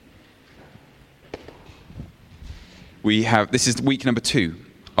This is week number 2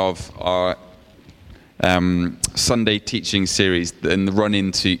 of our Sunday teaching series. In the run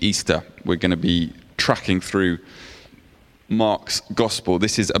into Easter, we're going to be tracking through Mark's Gospel.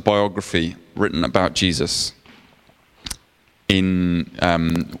 This is a biography written about Jesus in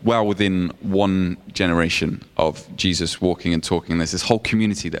within one generation of Jesus walking and talking. There's this whole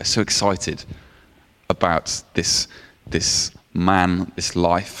community that's so excited about this man, this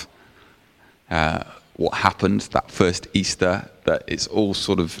life, what happened that first Easter, that it's all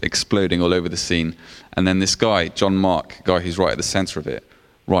sort of exploding all over the scene. And then this guy, John Mark, guy who's right at the center of it,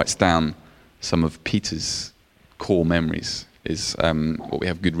 writes down some of Peter's core memories, is what we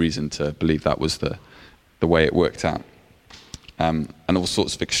have good reason to believe that was the way it worked out. And all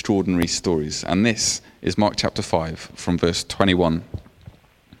sorts of extraordinary stories. And this is Mark chapter 5 from verse 21.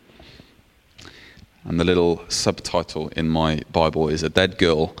 And the little subtitle in my Bible is A Dead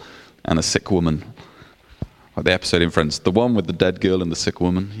Girl and a Sick Woman. Like the episode in Friends. The one with the dead girl and the sick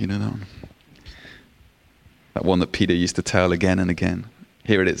woman. You know that one? That one that Peter used to tell again and again.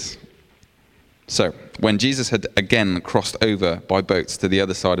 Here it is. So, when Jesus had again crossed over by boats to the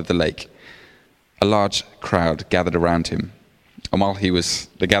other side of the lake, a large crowd gathered around him. And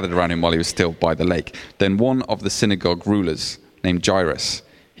they gathered around him while he was still by the lake. Then one of the synagogue rulers, named Jairus,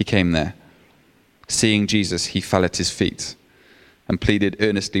 he came there. Seeing Jesus, he fell at his feet and pleaded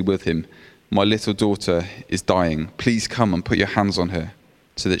earnestly with him, "My little daughter is dying. Please come and put your hands on her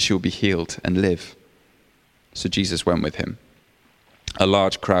so that she will be healed and live." So Jesus went with him. A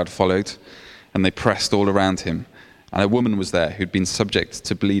large crowd followed, and they pressed all around him. And a woman was there who'd been subject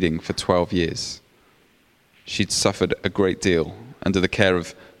to bleeding for 12 years. She'd suffered a great deal under the care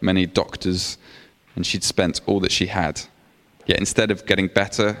of many doctors, and she'd spent all that she had. Yet instead of getting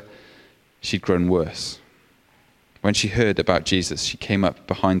better, she'd grown worse. When she heard about Jesus, she came up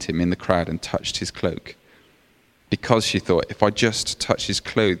behind him in the crowd and touched his cloak. Because she thought, if I just touch his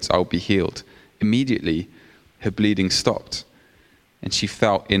clothes, I'll be healed. Immediately, her bleeding stopped, and she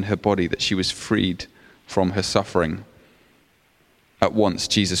felt in her body that she was freed from her suffering. At once,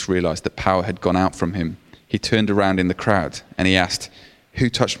 Jesus realized that power had gone out from him. He turned around in the crowd, and he asked,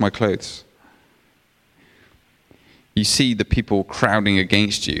 "Who touched my clothes?" "You see the people crowding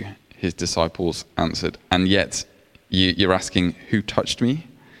against you," his disciples answered, "and yet you're asking, 'Who touched me?'"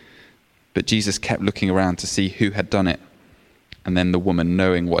 But Jesus kept looking around to see who had done it. And then the woman,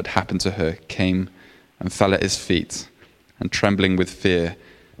 knowing what had happened to her, came and fell at his feet. And trembling with fear,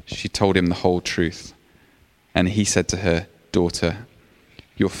 she told him the whole truth. And he said to her, "Daughter,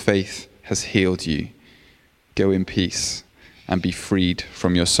 your faith has healed you. Go in peace and be freed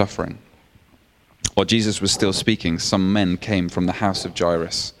from your suffering." While Jesus was still speaking, some men came from the house of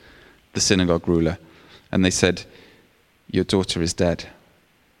Jairus, the synagogue ruler, and they said, "Your daughter is dead.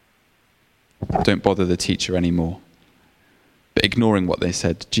 Don't bother the teacher anymore." But ignoring what they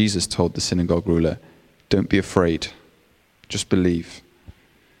said, Jesus told the synagogue ruler, "Don't be afraid, just believe."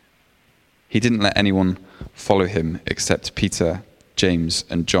 He didn't let anyone follow him except Peter, James,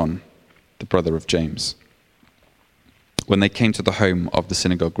 and John, the brother of James. When they came to the home of the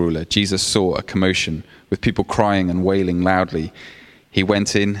synagogue ruler, Jesus saw a commotion with people crying and wailing loudly. He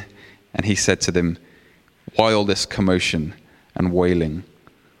went in and he said to them, "Why all this commotion and wailing?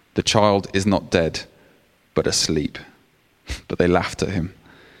 The child is not dead, but asleep." But they laughed at him.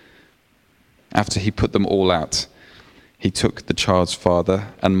 After he put them all out, he took the child's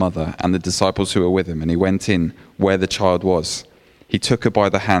father and mother and the disciples who were with him, and he went in where the child was. He took her by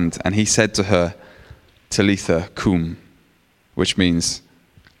the hand, and he said to her, "Talitha cum," which means,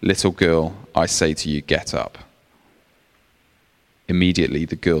 "Little girl, I say to you, get up." Immediately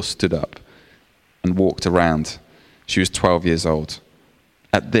the girl stood up and walked around. She was 12 years old.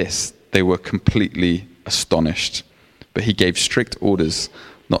 At this, they were completely astonished. But he gave strict orders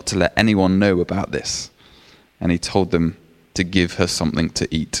not to let anyone know about this. And he told them to give her something to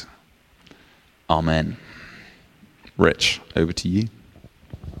eat. Amen. Rich, over to you.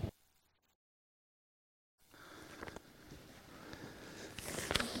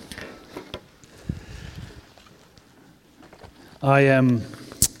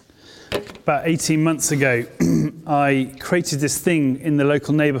 About 18 months ago, I created this thing in the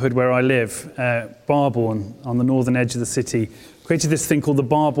local neighbourhood where I live, Barbourne, on the northern edge of the city. Created this thing called the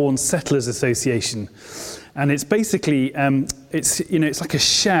Barbourne Settlers Association, and it's basically it's like a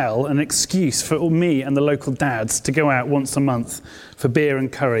shell, an excuse for me and the local dads to go out once a month for beer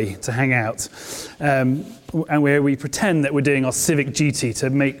and curry to hang out, and where we pretend that we're doing our civic duty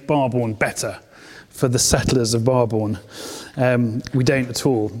to make Barbourne better for the settlers of Barbourne. We don't at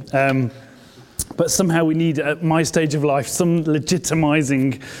all. But somehow we need, at my stage of life, some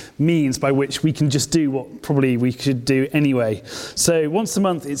legitimizing means by which we can just do what probably we should do anyway. So once a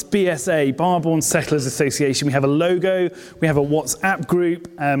month, it's BSA, Barbourne Settlers Association. We have a logo, we have a WhatsApp group.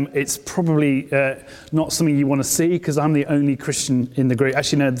 It's probably not something you want to see because I'm the only Christian in the group.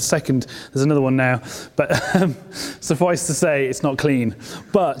 Actually, no, there's another one now. But suffice to say, it's not clean.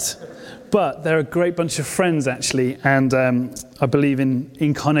 But they're a great bunch of friends, actually, and I believe in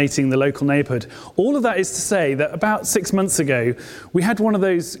incarnating the local neighbourhood. All of that is to say that about 6 months ago, we had one of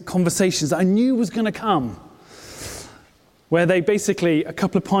those conversations that I knew was going to come, where they basically, a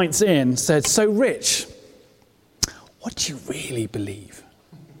couple of pints in, said, "So, Rich, what do you really believe?"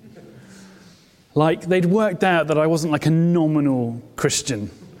 Like, they'd worked out that I wasn't like a nominal Christian.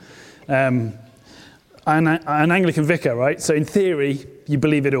 An Anglican vicar, right? So in theory, you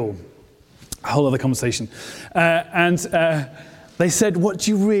believe it all. A whole other conversation. They said, "What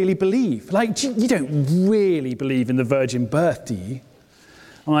do you really believe? Like, you don't really believe in the virgin birth, do you?"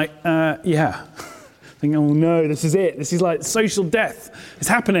 I'm like, yeah. Thinking, oh no, this is it. This is like social death. It's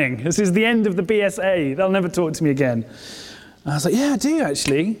happening. This is the end of the BSA. They'll never talk to me again. And I was like, yeah, I do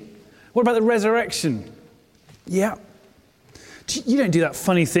actually. What about the resurrection? Yeah. You don't do that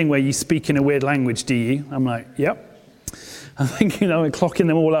funny thing where you speak in a weird language, do you? I'm like, yep. I'm thinking, I'm clocking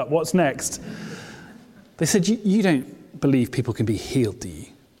them all up. What's next? They said, you don't believe people can be healed, do you?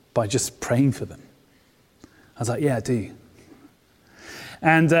 By just praying for them. I was like, yeah, I do.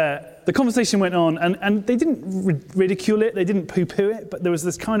 And the conversation went on, and they didn't ridicule it. They didn't poo-poo it. But there was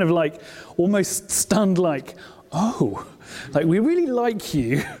this kind of like, almost stunned like, oh, like we really like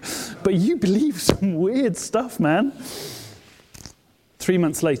you, but you believe some weird stuff, man. 3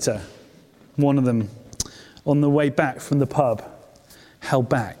 months later, one of them, on the way back from the pub, held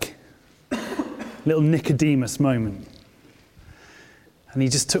back. Little Nicodemus moment. And he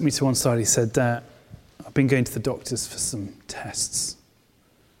just took me to one side. He said, I've been going to the doctors for some tests.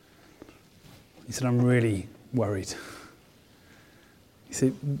 He said, I'm really worried. He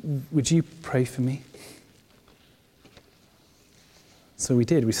said, would you pray for me? So we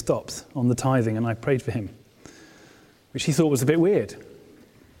did. We stopped on the tithing and I prayed for him, which he thought was a bit weird.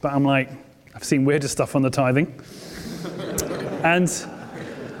 But I'm like, I've seen weirder stuff on the tithing. And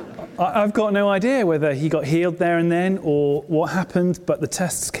I've got no idea whether he got healed there and then or what happened, but the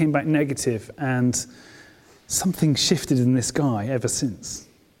tests came back negative and something shifted in this guy ever since.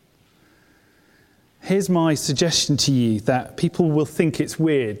 Here's my suggestion to you that people will think it's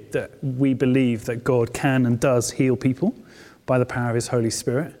weird that we believe that God can and does heal people by the power of his Holy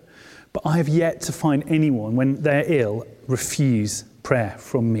Spirit. But I have yet to find anyone, when they're ill, refuse prayer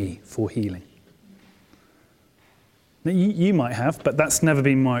from me for healing. Now, you might have, but that's never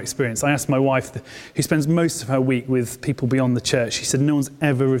been my experience. I asked my wife, who spends most of her week with people beyond the church, she said no one's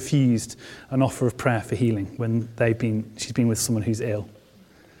ever refused an offer of prayer for healing when she's been with someone who's ill.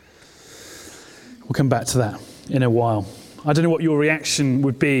 We'll come back to that in a while. I don't know what your reaction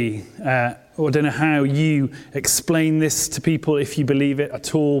would be, or I don't know how you explain this to people if you believe it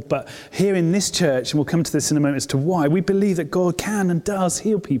at all, but here in this church, and we'll come to this in a moment as to why, we believe that God can and does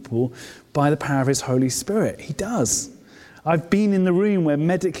heal people by the power of his Holy Spirit. He does. I've been in the room where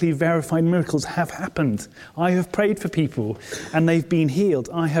medically verified miracles have happened. I have prayed for people and they've been healed.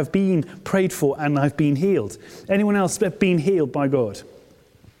 I have been prayed for and I've been healed. Anyone else been healed by God?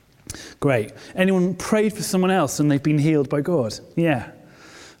 Great. Anyone prayed for someone else and they've been healed by God? Yeah.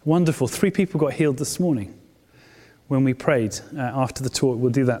 Wonderful. 3 people got healed this morning when we prayed after the talk.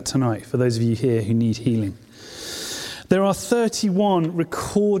 We'll do that tonight for those of you here who need healing. There are 31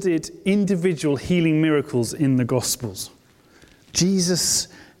 recorded individual healing miracles in the Gospels. Jesus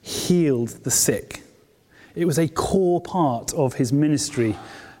healed the sick. It was a core part of his ministry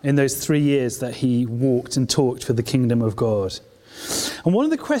in those 3 years that he walked and talked for the kingdom of God. And one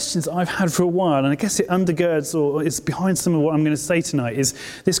of the questions I've had for a while, and I guess it undergirds or is behind some of what I'm going to say tonight, is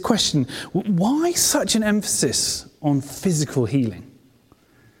this question: why such an emphasis on physical healing?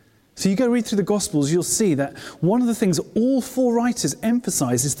 So you go read through the Gospels, you'll see that one of the things all 4 writers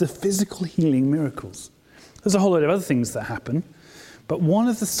emphasize is the physical healing miracles. There's a whole lot of other things that happen, but one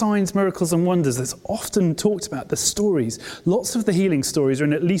of the signs, miracles and wonders that's often talked about, the stories, lots of the healing stories are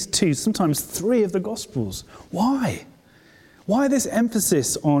in at least 2, sometimes 3 of the Gospels. Why? Why this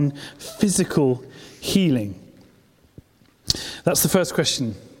emphasis on physical healing? That's the first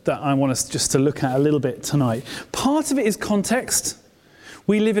question that I want us just to look at a little bit tonight. Part of it is context.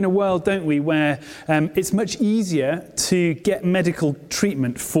 We live in a world, don't we, where it's much easier to get medical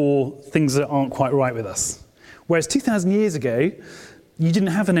treatment for things that aren't quite right with us. Whereas 2,000 years ago, you didn't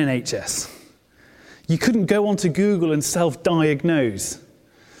have an NHS. You couldn't go onto Google and self-diagnose.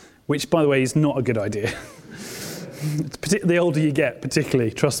 which, by the way, is not a good idea. The older you get,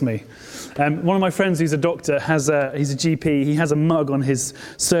 particularly, trust me. One of my friends who's a doctor, he's a GP, he has a mug on his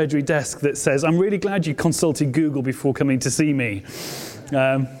surgery desk that says, "I'm really glad you consulted Google before coming to see me."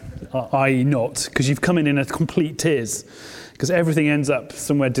 I.e. not, because you've come in a complete tears, because everything ends up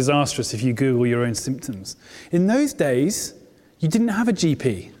somewhere disastrous if you Google your own symptoms. In those days, you didn't have a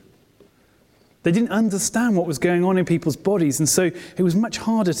GP. They didn't understand what was going on in people's bodies, and so it was much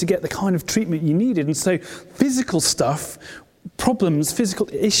harder to get the kind of treatment you needed. And so physical stuff, problems, physical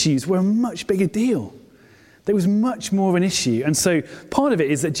issues were a much bigger deal. There was much more of an issue. And so part of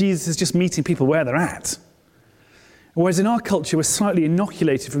it is that Jesus is just meeting people where they're at. Whereas in our culture, we're slightly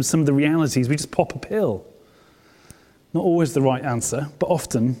inoculated from some of the realities. We just pop a pill. Not always the right answer, but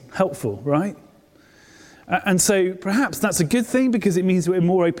often helpful, right? And so perhaps that's a good thing because it means we're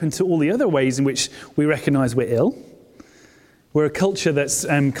more open to all the other ways in which we recognise we're ill. We're a culture that's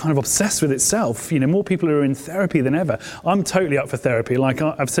kind of obsessed with itself. You know, more people are in therapy than ever. I'm totally up for therapy. Like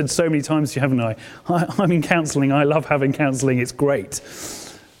I've said so many times to you, haven't I? I'm in counselling. I love having counselling. It's great.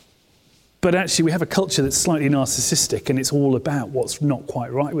 But actually we have a culture that's slightly narcissistic and it's all about what's not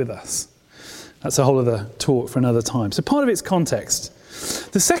quite right with us. That's a whole other talk for another time. So part of it's context.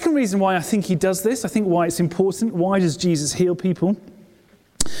 The second reason why I think he does this, I think why it's important, why does Jesus heal people,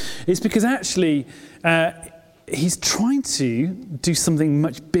 is because actually he's trying to do something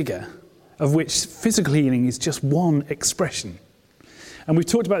much bigger, of which physical healing is just one expression. And we've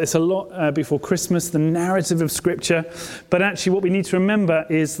talked about this a lot before Christmas, the narrative of Scripture. But actually what we need to remember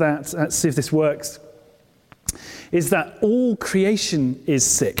is that, let's see if this works, is that all creation is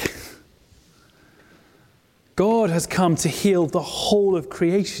sick. God has come to heal the whole of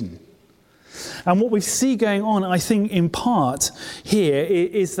creation. And what we see going on, I think, in part here,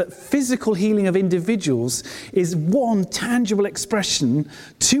 is that physical healing of individuals is one tangible expression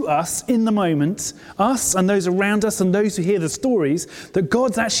to us in the moment, us and those around us and those who hear the stories, that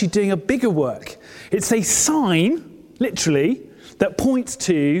God's actually doing a bigger work. It's a sign, literally, that points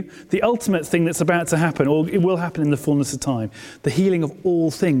to the ultimate thing that's about to happen, or it will happen in the fullness of time. The healing of all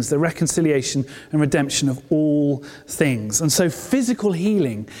things, the reconciliation and redemption of all things. And so physical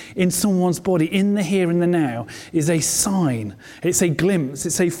healing in someone's body, in the here and the now, is a sign. It's a glimpse,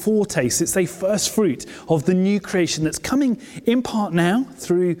 it's a foretaste, it's a first fruit of the new creation that's coming in part now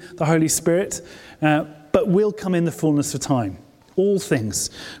through the Holy Spirit, but will come in the fullness of time. All things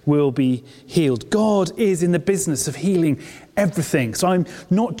will be healed. God is in the business of healing everything. So I'm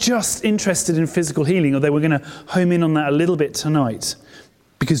not just interested in physical healing, although we're going to home in on that a little bit tonight,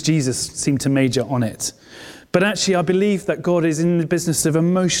 because Jesus seemed to major on it. But actually, I believe that God is in the business of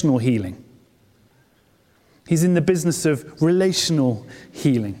emotional healing. He's in the business of relational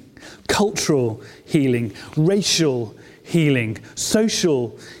healing, cultural healing, racial healing,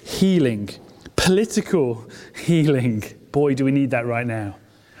 social healing, political healing. Boy, do we need that right now.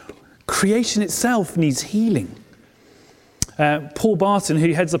 Creation itself needs healing. Paul Barton,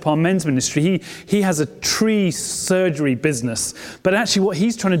 who heads up our men's ministry, he has a tree surgery business. But actually what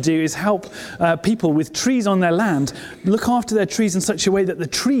he's trying to do is help people with trees on their land look after their trees in such a way that the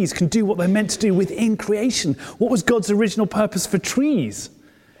trees can do what they're meant to do within creation. What was God's original purpose for trees?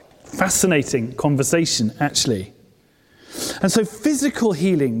 Fascinating conversation, actually. And so physical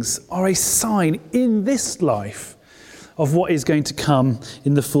healings are a sign in this life of what is going to come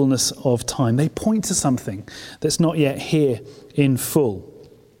in the fullness of time. They point to something that's not yet here in full.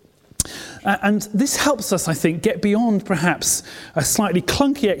 And this helps us, I think, get beyond perhaps a slightly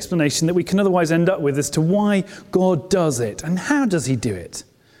clunky explanation that we can otherwise end up with as to why God does it and how does he do it.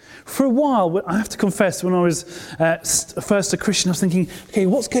 For a while, I have to confess, when I was first a Christian, I was thinking, okay,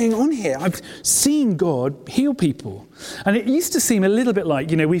 what's going on here? I've seen God heal people. And it used to seem a little bit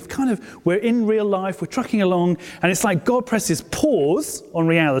like, we're in real life, we're trucking along, and it's like God presses pause on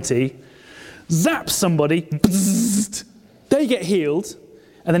reality, zaps somebody, bzzzt, they get healed,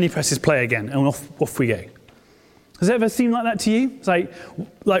 and then he presses play again, and off we go. Has it ever seemed like that to you? It's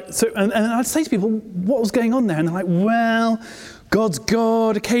and I'd say to people, what was going on there? And they're like, well, God's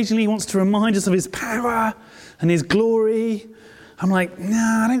God. Occasionally he wants to remind us of his power and his glory. I'm like,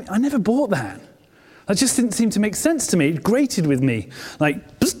 nah, I never bought that. That just didn't seem to make sense to me. It grated with me.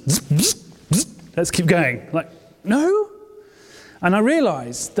 Like, bzz, bzz, bzz, bzz. Let's keep going. Like, no. And I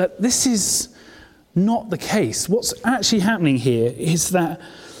realized that this is not the case. What's actually happening here is that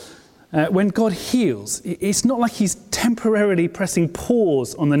when God heals, it's not like he's temporarily pressing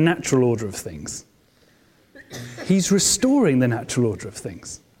pause on the natural order of things. He's restoring the natural order of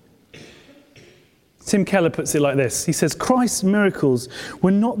things. Tim Keller puts it like this. He says, Christ's miracles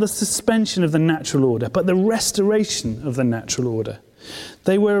were not the suspension of the natural order, but the restoration of the natural order.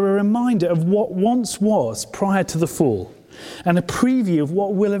 They were a reminder of what once was prior to the fall, and a preview of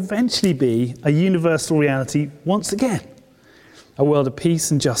what will eventually be a universal reality once again. A world of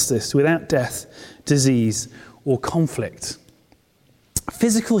peace and justice without death, disease, or conflict.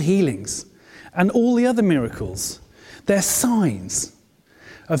 Physical healings and all the other miracles, they're signs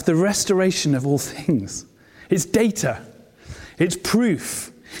of the restoration of all things. It's data. It's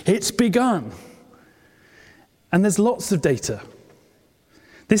proof. It's begun. And there's lots of data.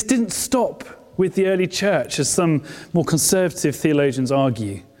 This didn't stop with the early church, as some more conservative theologians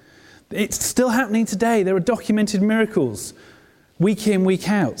argue. It's still happening today. There are documented miracles, week in, week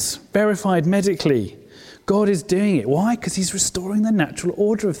out, verified medically. God is doing it. Why? Because he's restoring the natural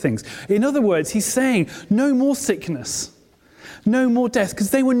order of things. In other words, he's saying no more sickness, no more death,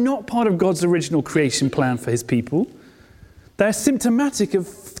 because they were not part of God's original creation plan for his people. They're symptomatic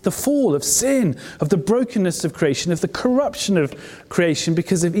of the fall, of sin, of the brokenness of creation, of the corruption of creation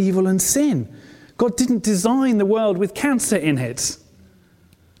because of evil and sin. God didn't design the world with cancer in it.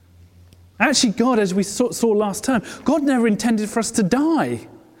 Actually, God, as we saw last time, God never intended for us to die.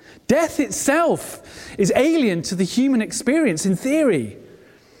 Death itself is alien to the human experience in theory.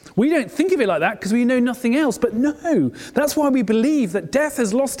 We don't think of it like that because we know nothing else. But no, that's why we believe that death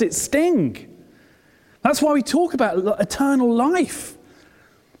has lost its sting. That's why we talk about eternal life.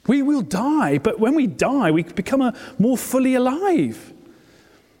 We will die, but when we die, we become more fully alive.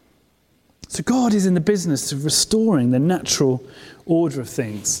 So God is in the business of restoring the natural order of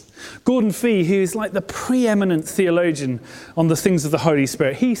things. Gordon Fee, who is like the preeminent theologian on the things of the Holy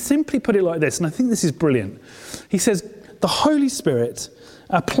Spirit, he simply put it like this, and I think this is brilliant. He says, the Holy Spirit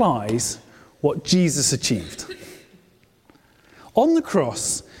applies what Jesus achieved. On the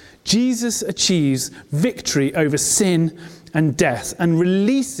cross, Jesus achieves victory over sin and death and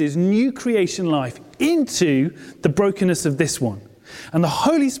releases new creation life into the brokenness of this one. And the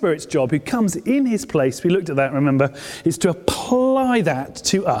Holy Spirit's job, who comes in his place, we looked at that, remember, is to apply that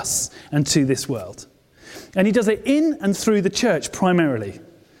to us and to this world. And he does it in and through the church primarily,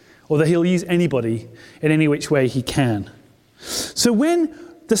 although he'll use anybody in any which way he can. So when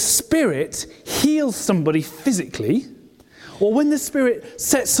the Spirit heals somebody physically, or when the Spirit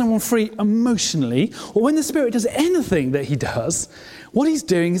sets someone free emotionally, or when the Spirit does anything that he does, what he's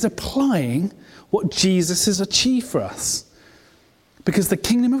doing is applying what Jesus has achieved for us. Because the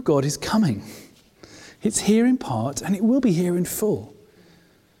kingdom of God is coming. It's here in part, and it will be here in full.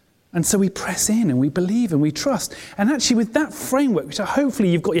 And so we press in, and we believe, and we trust. And actually with that framework, which hopefully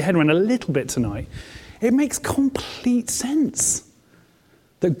you've got your head around a little bit tonight, it makes complete sense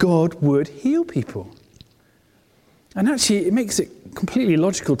that God would heal people. And actually, it makes it completely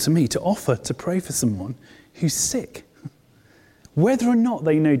logical to me to offer to pray for someone who's sick, whether or not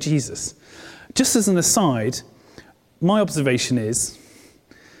they know Jesus. Just as an aside, my observation is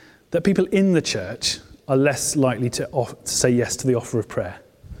that people in the church are less likely to say yes to the offer of prayer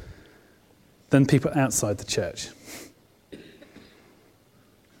than people outside the church.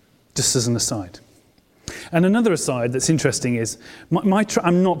 Just as an aside. And another aside that's interesting is,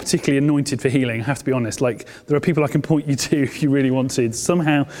 I'm not particularly anointed for healing, I have to be honest. Like, there are people I can point you to if you really wanted.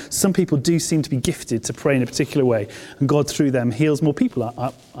 Somehow, some people do seem to be gifted to pray in a particular way, and God through them heals more people.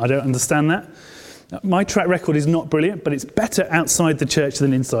 I don't understand that. My track record is not brilliant, but it's better outside the church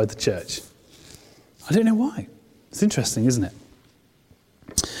than inside the church. I don't know why. It's interesting, isn't it?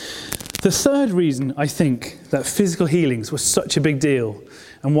 The third reason I think that physical healings were such a big deal,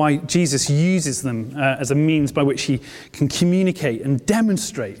 and why Jesus uses them as a means by which he can communicate and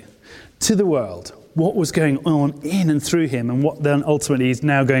demonstrate to the world what was going on in and through him, and what then ultimately is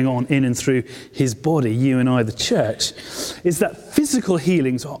now going on in and through his body, you and I, the church, is that physical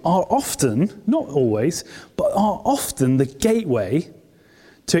healings are often, not always, but are often the gateway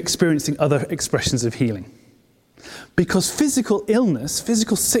to experiencing other expressions of healing. Because physical illness,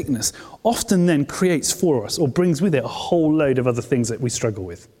 physical sickness, often then creates for us, or brings with it, a whole load of other things that we struggle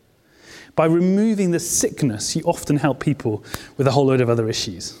with. By removing the sickness, you often help people with a whole load of other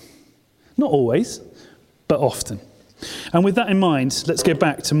issues. Not always, but often. And with that in mind, let's go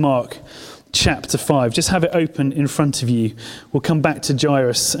back to Mark chapter 5. Just have it open in front of you. We'll come back to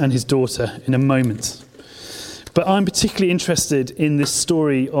Jairus and his daughter in a moment. But I'm particularly interested in this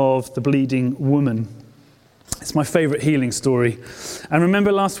story of the bleeding woman. It's my favourite healing story. And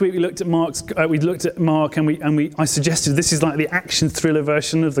remember last week we looked at Mark and I suggested this is like the action thriller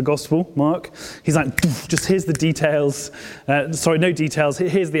version of the gospel, Mark. He's like, just here's the details. No details.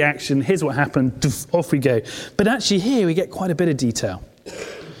 Here's the action. Here's what happened. Off we go. But actually here we get quite a bit of detail.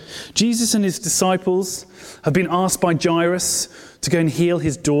 Jesus and his disciples have been asked by Jairus to go and heal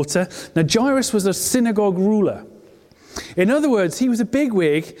his daughter. Now Jairus was a synagogue ruler. In other words, he was a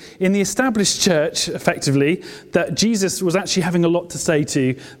bigwig in the established church, effectively, that Jesus was actually having a lot to say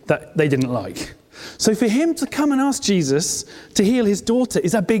to that they didn't like. So for him to come and ask Jesus to heal his daughter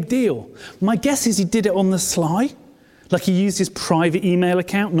is a big deal. My guess is he did it on the sly, like he used his private email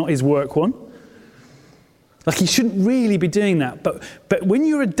account, not his work one. Like he shouldn't really be doing that. But when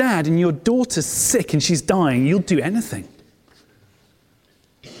you're a dad and your daughter's sick and she's dying, you'll do anything.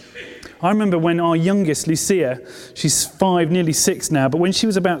 I remember when our youngest, Lucia, she's 5, nearly 6 now, but when she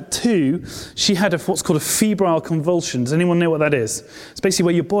was about 2, she had what's called a febrile convulsion. Does anyone know what that is? It's basically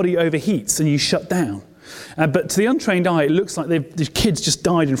where your body overheats and you shut down. But to the untrained eye, it looks like the kid's just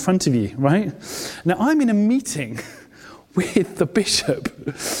died in front of you, right? Now, I'm in a meeting with the bishop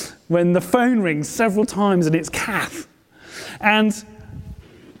when the phone rings several times and it's Kath. And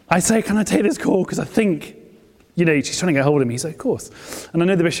I say, can I take this call? Because I think, she's trying to get hold of me. He said, of course. And I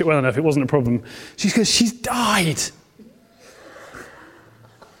know the bishop well enough, it wasn't a problem. She goes, she's died.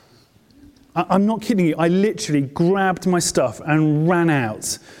 I'm not kidding you. I literally grabbed my stuff and ran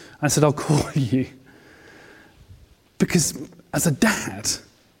out. I said, I'll call you. Because as a dad,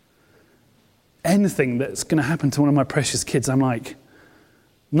 anything that's going to happen to one of my precious kids, I'm like,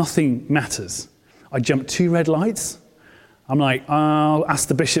 nothing matters. I jumped 2 red lights. I'm like, I'll ask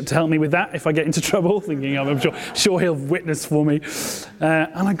the bishop to help me with that if I get into trouble, thinking I'm sure he'll witness for me.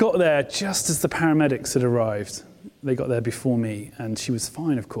 And I got there just as the paramedics had arrived. They got there before me, and she was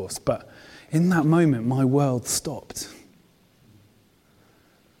fine, of course. But in that moment, my world stopped.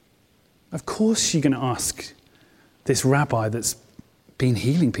 Of course you're going to ask this rabbi that's been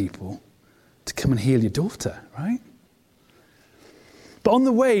healing people to come and heal your daughter, right? But on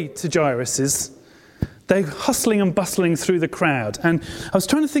the way to Jairus's, they're hustling and bustling through the crowd. And I was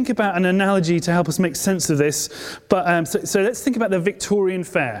trying to think about an analogy to help us make sense of this. But so let's think about the Victorian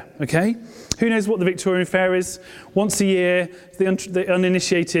Fair, okay? Who knows what the Victorian Fair is? Once a year, the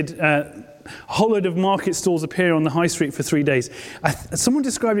uninitiated, a whole load of market stalls appear on the high street for 3 days. Someone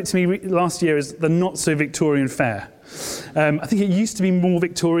described it to me last year as the not-so-Victorian Fair. I think it used to be more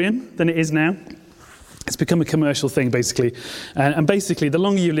Victorian than it is now. It's become a commercial thing, basically. And basically, the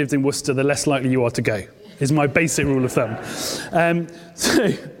longer you've lived in Worcester, the less likely you are to go, is my basic rule of thumb.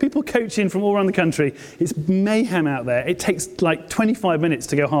 So people coach in from all around the country. It's mayhem out there. It takes like 25 minutes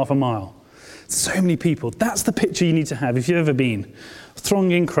to go half a mile. So many people. That's the picture you need to have if you've ever been.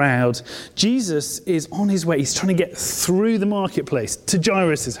 Thronging crowd. Jesus is on his way. He's trying to get through the marketplace to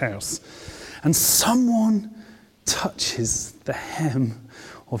Jairus' house. And someone touches the hem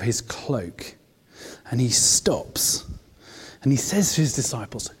of his cloak. And he stops. And he says to his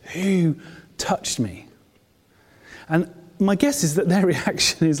disciples, who touched me? And my guess is that their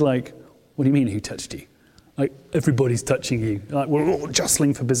reaction is like, what do you mean, who touched you? Like, everybody's touching you. Like, we're all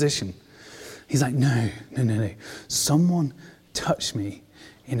jostling for position. He's like, no. Someone touched me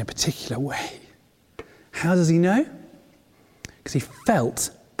in a particular way. How does he know? Because he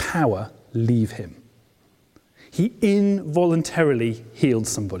felt power leave him. He involuntarily healed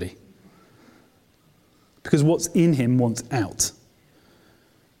somebody. Because what's in him wants out.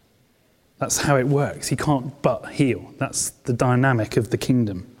 That's how it works. He can't but heal. That's the dynamic of the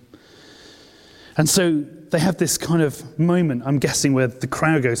kingdom. And so they have this kind of moment, I'm guessing, where the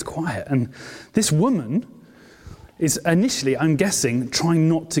crowd goes quiet. And this woman is initially, I'm guessing, trying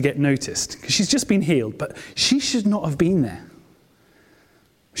not to get noticed. Because she's just been healed, but she should not have been there.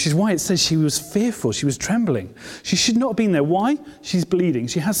 Which is why it says she was fearful, she was trembling. She should not have been there. Why? She's bleeding.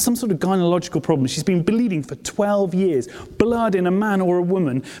 She has some sort of gynecological problem. She's been bleeding for 12 years. Blood in a man or a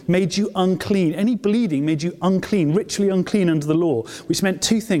woman made you unclean. Any bleeding made you unclean, ritually unclean under the law, which meant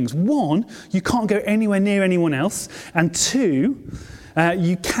 2 things. 1, you can't go anywhere near anyone else. And 2,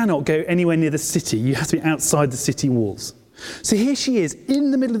 you cannot go anywhere near the city. You have to be outside the city walls. So here she is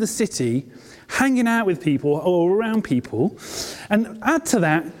in the middle of the city, hanging out with people or around people. And add to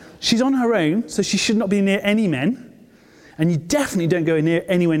that, she's on her own, so she should not be near any men. And you definitely don't go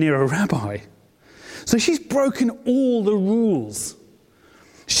anywhere near a rabbi. So she's broken all the rules.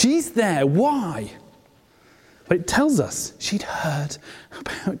 She's there. Why? But it tells us she'd heard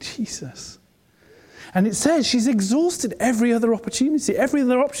about Jesus. And it says she's exhausted every other opportunity. Every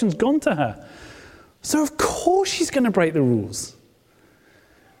other option's gone to her. So of course she's going to break the rules.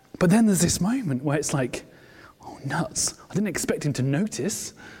 But then there's this moment where it's like, oh, nuts. I didn't expect him to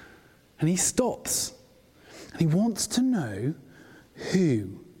notice. And he stops. And he wants to know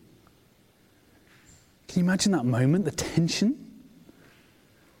who. Can you imagine that moment, the tension?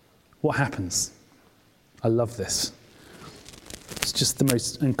 What happens? I love this. It's just the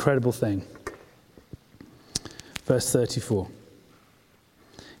most incredible thing. Verse 34.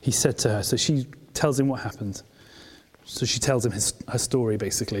 He said to her, so she tells him what happened. So she tells him her story,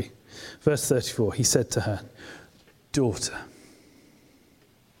 basically. Verse 34, he said to her, "Daughter."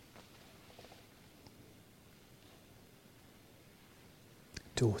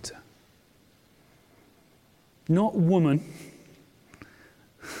 Daughter. Not woman.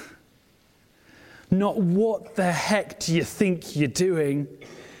 Not what the heck do you think you're doing?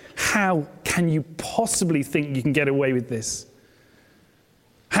 How can you possibly think you can get away with this?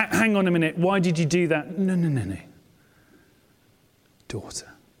 Hang on a minute, why did you do that? No.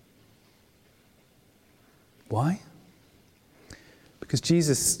 Daughter. Why? Because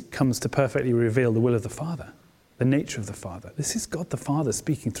Jesus comes to perfectly reveal the will of the Father, the nature of the Father. This is God the Father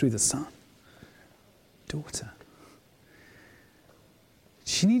speaking through the Son. Daughter.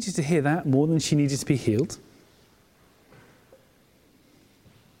 She needed to hear that more than she needed to be healed.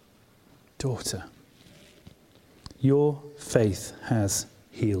 Daughter, your faith has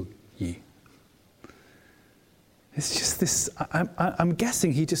healed you. It's just this, I'm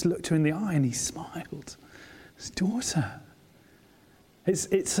guessing he just looked her in the eye and he smiled. His daughter.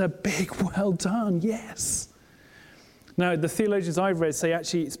 It's a big well done, yes. Now, the theologians I've read say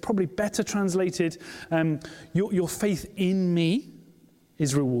actually it's probably better translated, your faith in me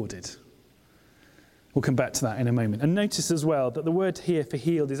is rewarded. We'll come back to that in a moment. And notice as well that the word here for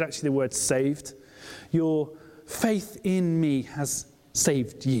healed is actually the word saved. Your faith in me has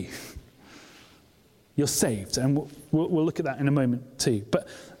saved you. You're saved, and we'll look at that in a moment too. But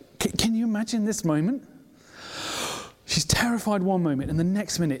can you imagine this moment? She's terrified one moment, and the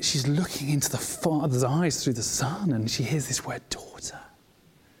next minute she's looking into the Father's eyes through the Son, and she hears this word, daughter.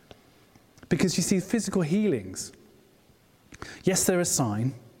 Because you see, physical healings, yes, they're a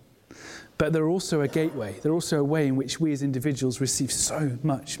sign, but they're also a gateway. They're also a way in which we as individuals receive so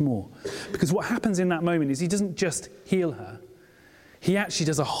much more. Because what happens in that moment is he doesn't just heal her, he actually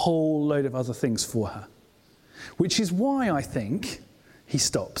does a whole load of other things for her. Which is why I think he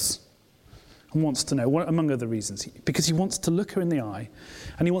stops and wants to know, among other reasons, because he wants to look her in the eye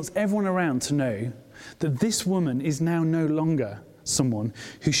and he wants everyone around to know that this woman is now no longer someone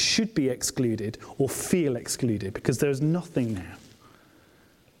who should be excluded or feel excluded, because there is nothing now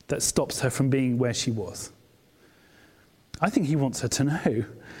that stops her from being where she was. I think he wants her to know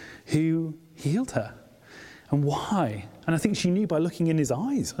who healed her and why. And I think she knew by looking in his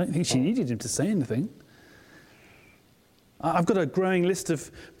eyes. I don't think she needed him to say anything. I've got a growing list of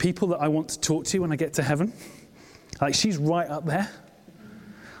people that I want to talk to when I get to heaven. Like, she's right up there.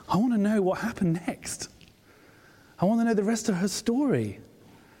 I want to know what happened next. I want to know the rest of her story.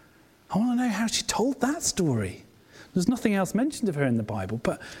 I want to know how she told that story. There's nothing else mentioned of her in the Bible,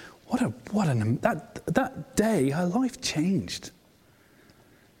 but that day, her life changed.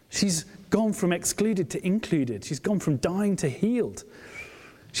 She's gone from excluded to included. She's gone from dying to healed.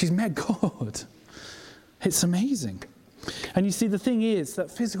 She's met God. It's amazing. And you see, the thing is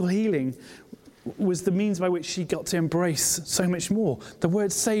that physical healing was the means by which she got to embrace so much more. The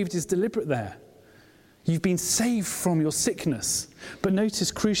word saved is deliberate there. You've been saved from your sickness. But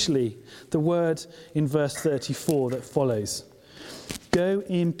notice, crucially, the word in verse 34 that follows. Go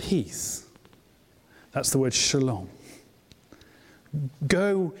in peace. That's the word shalom.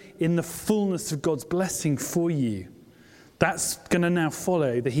 Go in the fullness of God's blessing for you. That's going to now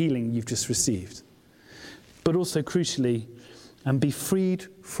follow the healing you've just received. But also, crucially, and be freed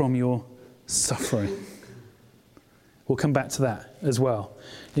from your suffering. We'll come back to that as well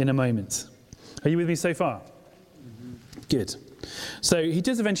in a moment. Are you with me so far? Mm-hmm. Good. So he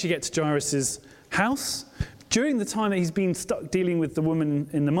does eventually get to Jairus' house. During the time that he's been stuck dealing with the woman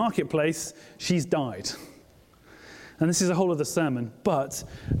in the marketplace, she's died. And this is a whole other sermon. But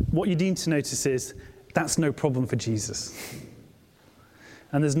what you need to notice is that's no problem for Jesus.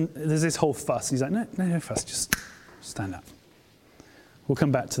 And there's this whole fuss. He's like, no fuss, just stand up. We'll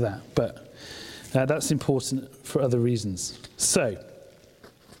come back to that. But that's important for other reasons. So,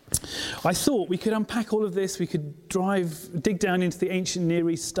 I thought we could unpack all of this. We could dig down into the ancient Near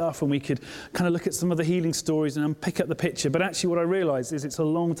East stuff, and we could kind of look at some other healing stories and pick up the picture. But actually what I realised is it's a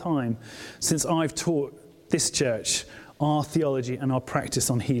long time since I've taught this church our theology and our practice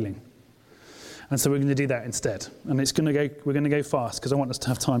on healing. And so we're going to do that instead. And we're going to go fast because I want us to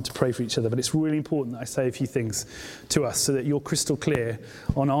have time to pray for each other. But it's really important that I say a few things to us so that you're crystal clear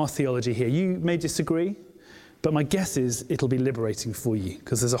on our theology here. You may disagree, but my guess is it'll be liberating for you,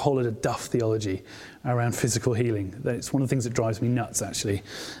 because there's a whole lot of duff theology around physical healing. It's one of the things that drives me nuts, actually.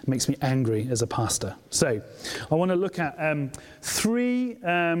 It makes me angry as a pastor. So I want to look at three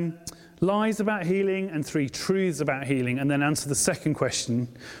lies about healing and three truths about healing, and then answer the second question,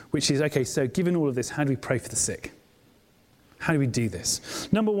 which is, okay, so given all of this, how do we pray for the sick? How do we do this?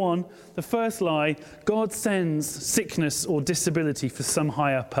 Number one, the first lie, God sends sickness or disability for some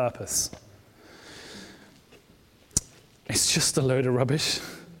higher purpose. It's just a load of rubbish.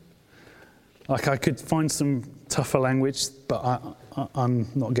 Like, I could find some tougher language, but I'm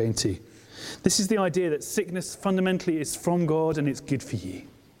not going to. This is the idea that sickness fundamentally is from God and it's good for you.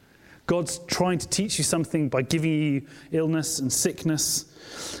 God's trying to teach you something by giving you illness and sickness,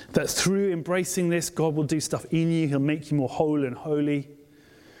 that through embracing this, God will do stuff in you. He'll make you more whole and holy.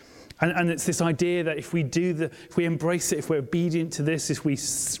 And it's this idea that if we embrace it, if we're obedient to this, if we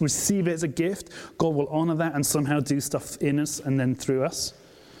receive it as a gift, God will honor that and somehow do stuff in us and then through us.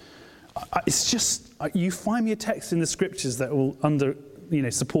 It's just, you find me a text in the scriptures that will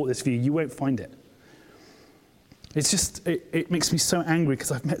support this view. You won't find it. It's just, it makes me so angry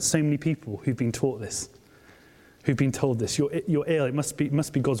because I've met so many people who've been taught this, who've been told this. You're ill. It must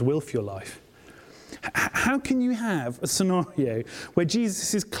be God's will for your life. How can you have a scenario where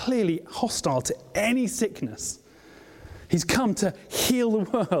Jesus is clearly hostile to any sickness? He's come to heal the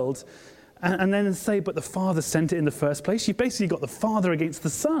world and then say, but the Father sent it in the first place. You've basically got the Father against the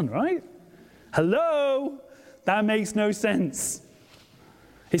Son, right? Hello? That makes no sense.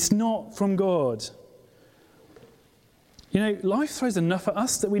 It's not from God. You know, life throws enough at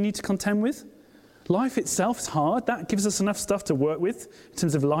us that we need to contend with. Life itself is hard. That gives us enough stuff to work with in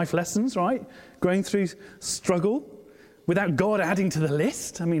terms of life lessons, right? Going through struggle without God adding to the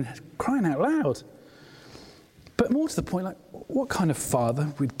list. I mean, crying out loud. But more to the point, like, what kind of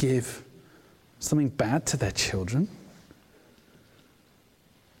father would give something bad to their children?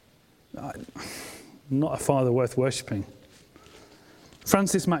 Not a father worth worshipping.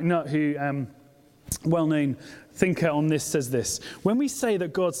 Francis MacNutt, who well-known thinker on this, says this: when we say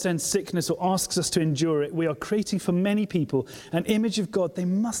that God sends sickness or asks us to endure it, we are creating for many people an image of God they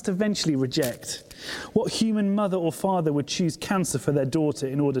must eventually reject. What human mother or father would choose cancer for their daughter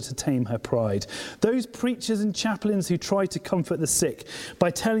in order to tame her pride? Those preachers and chaplains who try to comfort the sick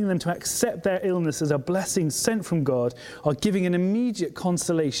by telling them to accept their illness as a blessing sent from God are giving an immediate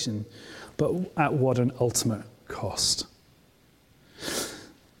consolation, but at what an ultimate cost.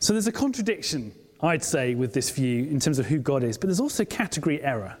 So there's a contradiction, I'd say, with this view in terms of who God is, but there's also category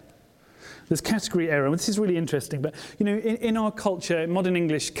error. There's category error, and this is really interesting, but you know, in our culture, modern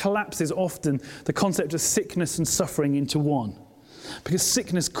English collapses often the concept of sickness and suffering into one, because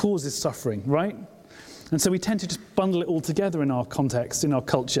sickness causes suffering, right? And so we tend to just bundle it all together in our context, in our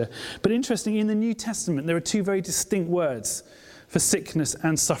culture. But interesting, in the New Testament, there are two very distinct words for sickness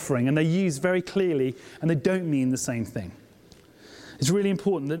and suffering, and they're used very clearly, and they don't mean the same thing. It's really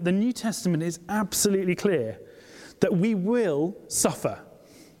important that the New Testament is absolutely clear that we will suffer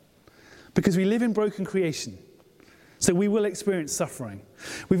because we live in broken creation. So we will experience suffering.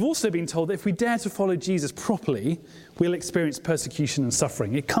 We've also been told that if we dare to follow Jesus properly, we'll experience persecution and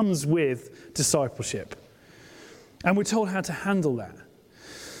suffering. It comes with discipleship. And we're told how to handle that.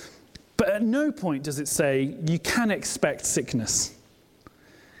 But at no point does it say you can expect sickness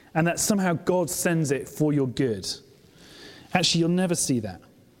and that somehow God sends it for your good. Actually, you'll never see that.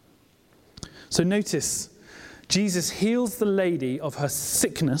 So notice, Jesus heals the lady of her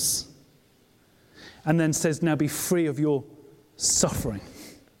sickness and then says, now be free of your suffering.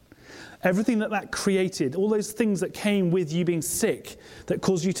 Everything that created, all those things that came with you being sick, that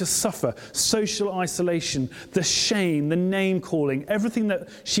caused you to suffer, social isolation, the shame, the name calling, everything that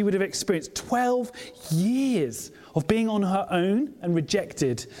she would have experienced, 12 years of being on her own and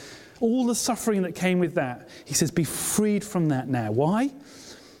rejected, all the suffering that came with that, he says, be freed from that now. Why?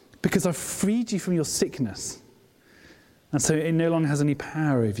 Because I've freed you from your sickness. And so it no longer has any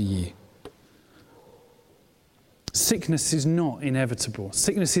power over you. Sickness is not inevitable.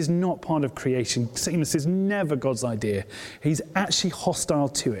 Sickness is not part of creation. Sickness is never God's idea. He's actually hostile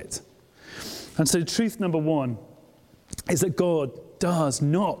to it. And so truth number one is that God does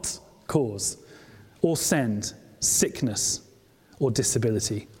not cause or send sickness or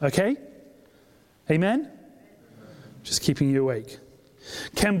disability. Okay? Amen? Just keeping you awake.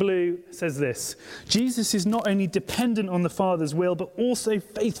 Ken Blue says this: Jesus is not only dependent on the Father's will, but also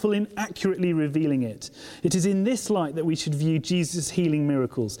faithful in accurately revealing it. It is in this light that we should view Jesus' healing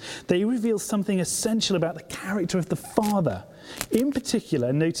miracles. They reveal something essential about the character of the Father. In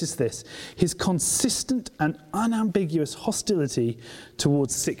particular, notice this, his consistent and unambiguous hostility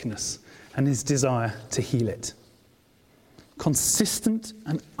towards sickness and his desire to heal it. Consistent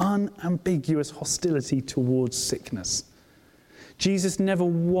and unambiguous hostility towards sickness. Jesus never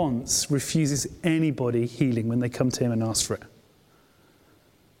once refuses anybody healing when they come to him and ask for it.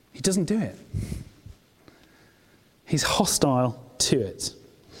 He doesn't do it. He's hostile to it.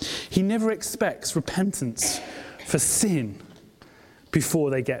 He never expects repentance for sin before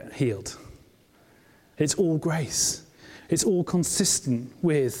they get healed. It's all grace. It's all consistent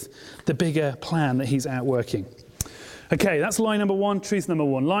with the bigger plan that he's outworking. Okay, that's lie number one, truth number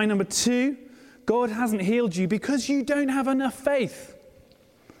one. Lie number two, God hasn't healed you because you don't have enough faith.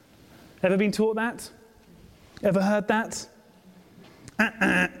 Ever been taught that? Ever heard that?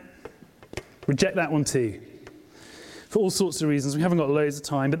 Reject that one too. For all sorts of reasons. We haven't got loads of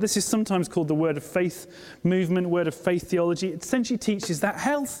time, but this is sometimes called the word of faith movement, word of faith theology. It essentially teaches that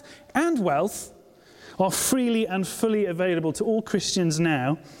health and wealth are freely and fully available to all Christians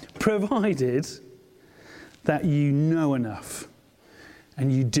now, provided that you know enough,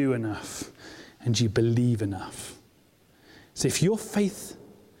 and you do enough, and you believe enough. So if your faith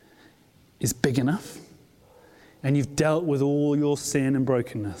is big enough, and you've dealt with all your sin and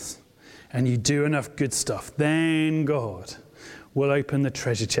brokenness, and you do enough good stuff, then God will open the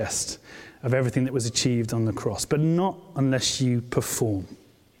treasure chest of everything that was achieved on the cross, but not unless you perform.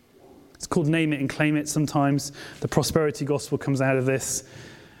 It's called name it and claim it sometimes. The prosperity gospel comes out of this.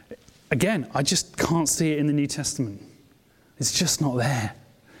 Again, I just can't see it in the New Testament. It's just not there.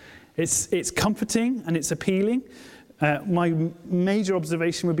 It's comforting and it's appealing. My major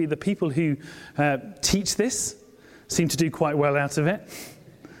observation would be the people who teach this seem to do quite well out of it.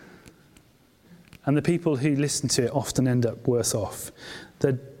 And the people who listen to it often end up worse off.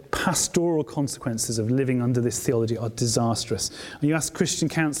 The pastoral consequences of living under this theology are disastrous. And you ask Christian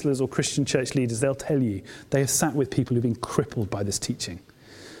counsellors or Christian church leaders, they'll tell you they have sat with people who've been crippled by this teaching.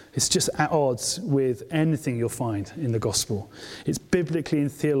 It's just at odds with anything you'll find in the gospel. It's biblically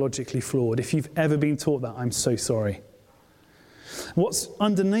and theologically flawed. If you've ever been taught that, I'm so sorry. What's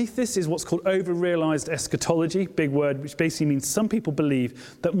underneath this is what's called over-realized eschatology, big word, which basically means some people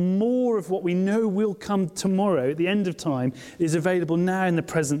believe that more of what we know will come tomorrow at the end of time is available now in the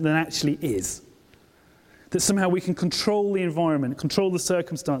present than actually is. That somehow we can control the environment, control the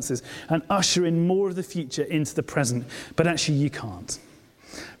circumstances, and usher in more of the future into the present. But actually you can't.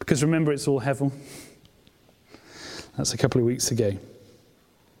 Because remember, it's all heaven. That's a couple of weeks ago.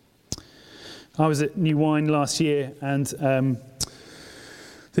 I was at New Wine last year, and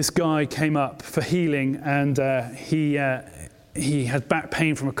this guy came up for healing, and he had back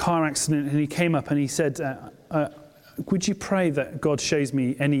pain from a car accident, and he came up and he said, would you pray that God shows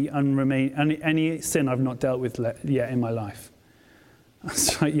me any sin I've not dealt with yet in my life? I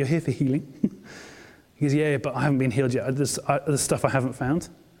was like, you're here for healing? He goes, yeah, but I haven't been healed yet. There's stuff I haven't found.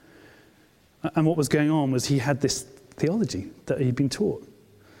 And what was going on was he had this theology that he'd been taught.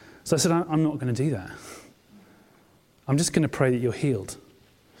 So I said, I'm not going to do that. I'm just going to pray that you're healed.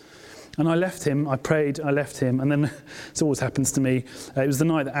 And I left him, I prayed, I left him, and then this always happens to me. It was the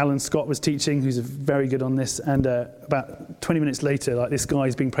night that Alan Scott was teaching, who's very good on this, and about 20 minutes later, like, this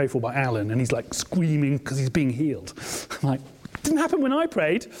guy's being prayed for by Alan, and he's like screaming because he's being healed. I'm like, it didn't happen when I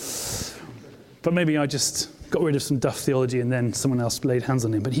prayed. But maybe I just got rid of some duff theology and then someone else laid hands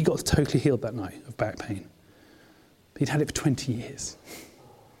on him. But he got totally healed that night of back pain. He'd had it for 20 years.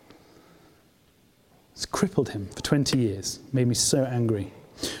 It's crippled him for 20 years. Made me so angry.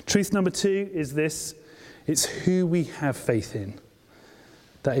 Truth number two is this. It's who we have faith in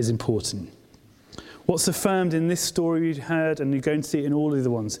that is important. What's affirmed in this story we heard, and you're going to see it in all the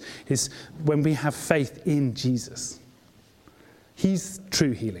other ones, is when we have faith in Jesus. He's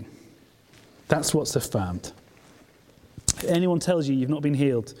true healing. That's what's affirmed. If anyone tells you you've not been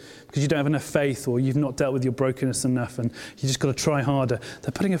healed because you don't have enough faith, or you've not dealt with your brokenness enough and you just got to try harder,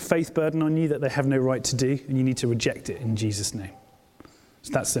 they're putting a faith burden on you that they have no right to do, and you need to reject it in Jesus' name. It's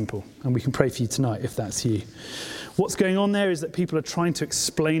that simple. And we can pray for you tonight if that's you. What's going on there is that people are trying to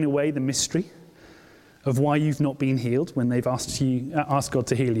explain away the mystery of why you've not been healed when they've asked God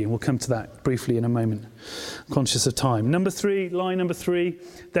to heal you. And we'll come to that briefly in a moment. I'm conscious of time. Lie number three,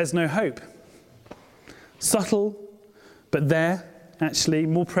 there's no hope. Subtle, but there, actually,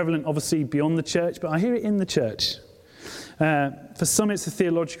 more prevalent, obviously, beyond the church, but I hear it in the church. For some, it's a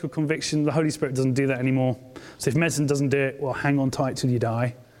theological conviction. The Holy Spirit doesn't do that anymore. So if medicine doesn't do it, well, hang on tight till you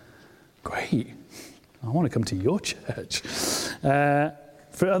die. Great. I want to come to your church.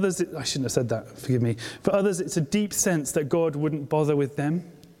 For others, I shouldn't have said that, forgive me. For others, it's a deep sense that God wouldn't bother with them.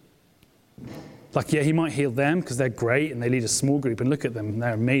 Like, yeah, he might heal them because they're great and they lead a small group, and look at them, and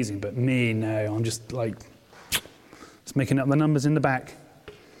they're amazing. But me, no, I'm just like, just making up the numbers in the back.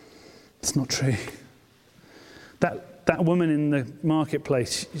 It's not true. That woman in the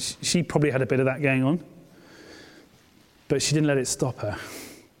marketplace, she probably had a bit of that going on. But she didn't let it stop her.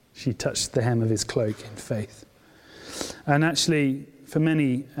 She touched the hem of his cloak in faith. And actually, for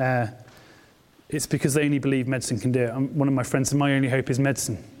many, it's because they only believe medicine can do it. One of my friends said, my only hope is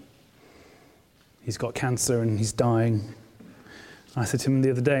medicine. He's got cancer and he's dying. I said to him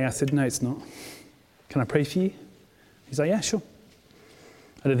the other day, I said, no, it's not. Can I pray for you? He's like, yeah, sure.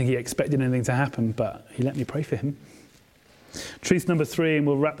 I don't think he expected anything to happen, but he let me pray for him. Truth number 3, and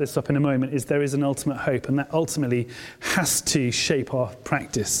we'll wrap this up in a moment, is there is an ultimate hope, and that ultimately has to shape our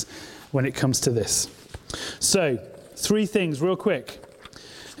practice when it comes to this. So, 3 things real quick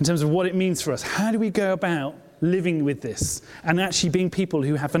in terms of what it means for us. How do we go about living with this and actually being people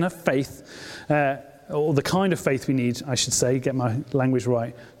who have enough faith, or the kind of faith we need, I should say, get my language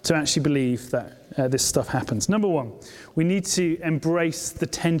right, to actually believe that this stuff happens. Number 1, we need to embrace the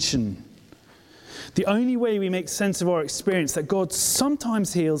tension. The only way we make sense of our experience that God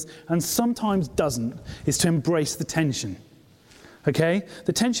sometimes heals and sometimes doesn't is to embrace the tension. Okay?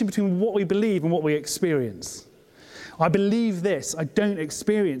 The tension between what we believe and what we experience. I believe this, I don't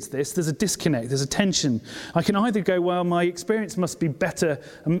experience this, there's a disconnect, there's a tension. I can either go, well, my experience must be better,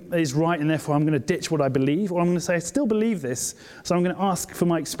 is right, and therefore I'm going to ditch what I believe, or I'm going to say, I still believe this, so I'm going to ask for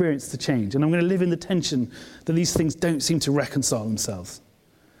my experience to change, and I'm going to live in the tension that these things don't seem to reconcile themselves.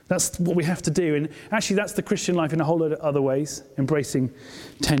 That's what we have to do, and actually that's the Christian life in a whole lot of other ways, embracing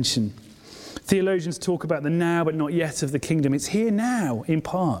tension. Theologians talk about the now but not yet of the kingdom. It's here now, in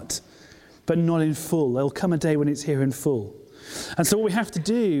part, but not in full. There'll come a day when it's here in full. And so what we have to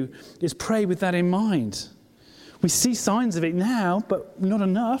do is pray with that in mind. We see signs of it now, but not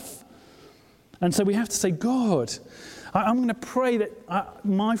enough. And so we have to say, God, I'm going to pray that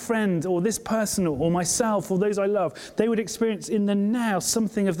my friend or this person or myself or those I love, they would experience in the now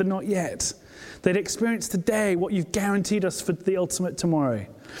something of the not yet. They'd experience today what you've guaranteed us for the ultimate tomorrow.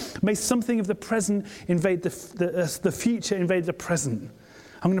 May something of the present invade the future, invade the present.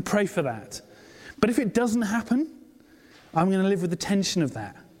 I'm going to pray for that. But if it doesn't happen, I'm going to live with the tension of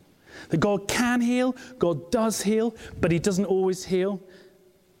that. That God can heal, God does heal, but he doesn't always heal.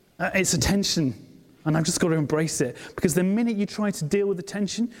 It's a tension, and I've just got to embrace it. Because the minute you try to deal with the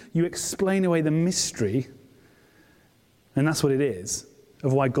tension, you explain away the mystery, and that's what it is,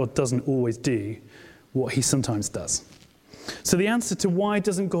 of why God doesn't always do what he sometimes does. So the answer to why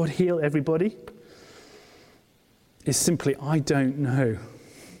doesn't God heal everybody is simply, I don't know.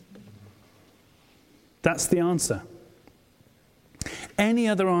 That's the answer. Any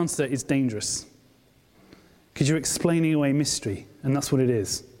other answer is dangerous because you're explaining away mystery, and that's what it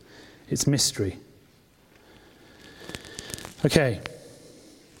is. It's mystery. Okay.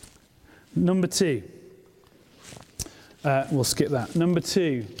 Number 2. We'll skip that. Number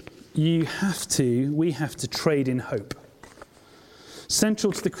 2, we have to trade in hope.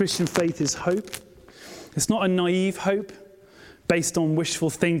 Central to the Christian faith is hope. It's not a naive hope based on wishful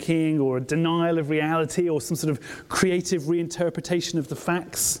thinking or a denial of reality or some sort of creative reinterpretation of the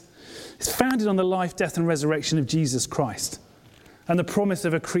facts. It's founded on the life, death, and resurrection of Jesus Christ and the promise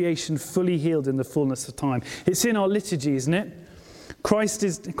of a creation fully healed in the fullness of time. It's in our liturgy, isn't it? Christ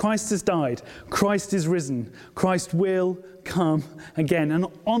has died. Christ is risen. Christ will come again. And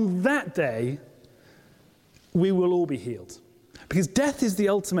on that day, we will all be healed. Because death is the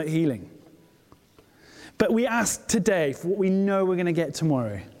ultimate healing. But we ask today for what we know we're going to get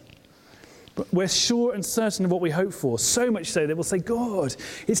tomorrow. But we're sure and certain of what we hope for, so much so that we'll say, God,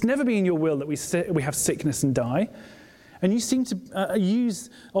 it's never been your will that we have sickness and die. And you seem to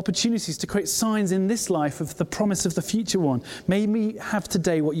use opportunities to create signs in this life of the promise of the future one. May we have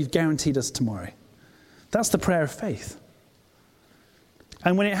today what you've guaranteed us tomorrow. That's the prayer of faith.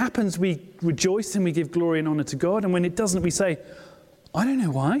 And when it happens, we rejoice and we give glory and honor to God. And when it doesn't, we say, I don't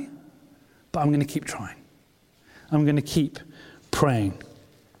know why, but I'm going to keep trying. I'm going to keep praying.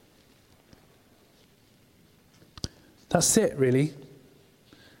 That's it, really.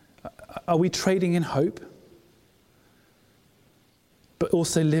 Are we trading in hope, but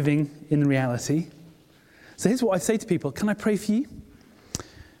also living in reality? So here's what I say to people. Can I pray for you?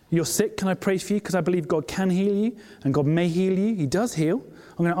 You're sick, can I pray for you? Because I believe God can heal you, and God may heal you. He does heal.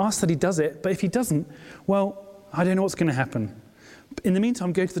 I'm going to ask that he does it, but if he doesn't, well, I don't know what's going to happen. In the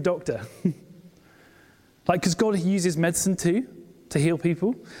meantime, go to the doctor. Because God uses medicine too to heal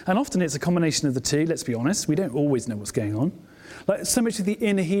people. And often it's a combination of the two, let's be honest. We don't always know what's going on. So much of the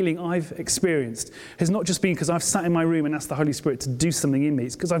inner healing I've experienced has not just been because I've sat in my room and asked the Holy Spirit to do something in me.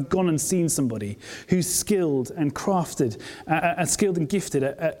 It's because I've gone and seen somebody who's skilled and crafted, skilled and gifted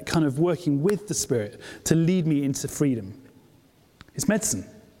at kind of working with the Spirit to lead me into freedom. It's medicine.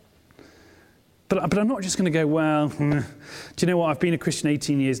 But I'm not just going to go, well, do you know what? I've been a Christian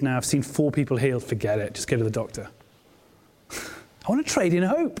 18 years now. I've seen 4 people healed. Forget it. Just go to the doctor. I want to trade in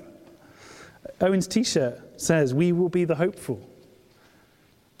hope. Owen's t-shirt says, we will be the hopeful.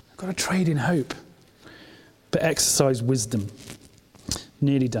 I've got to trade in hope, but exercise wisdom.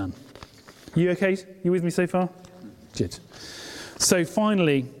 Nearly done. You okay? You with me so far? Good. So So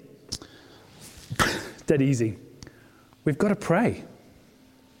finally, dead easy, we've got to pray.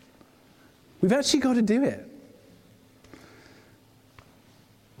 We've actually got to do it.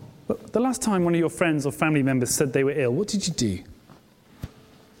 But the last time one of your friends or family members said they were ill, what did you do?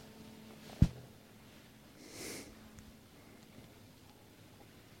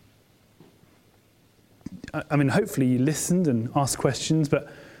 I mean, hopefully you listened and asked questions,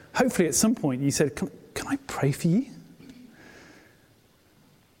 but hopefully at some point you said, can I pray for you?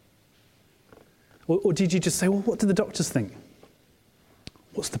 Or did you just say, well, what do the doctors think?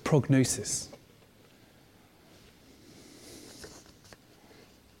 What's the prognosis?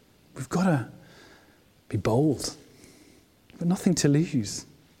 We've got to be bold. We've got nothing to lose.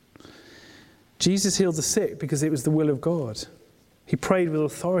 Jesus healed the sick because it was the will of God. He prayed with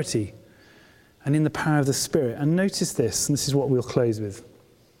authority and in the power of the Spirit. And notice this, and this is what we'll close with.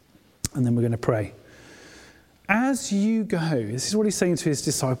 And then we're going to pray. As you go, this is what he's saying to his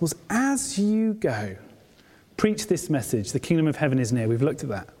disciples, as you go, preach this message, the kingdom of heaven is near. We've looked at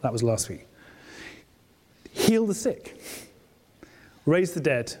that. That was last week. Heal the sick. Raise the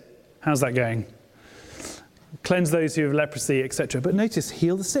dead. How's that going? Cleanse those who have leprosy, etc. But notice,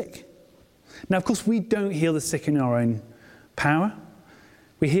 heal the sick. Now, of course, we don't heal the sick in our own power.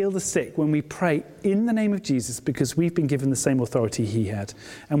 We heal the sick when we pray in the name of Jesus because we've been given the same authority he had.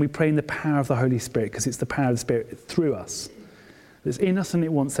 And we pray in the power of the Holy Spirit because it's the power of the Spirit through us. It's in us and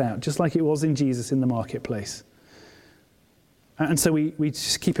it wants out, just like it was in Jesus in the marketplace. And so we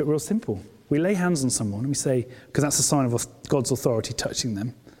just keep it real simple. We lay hands on someone and we say, because that's a sign of God's authority touching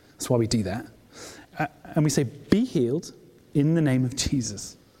them. That's why we do that. And we say, be healed in the name of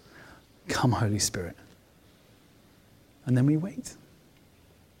Jesus. Come, Holy Spirit. And then we wait.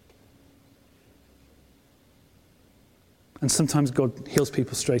 And sometimes God heals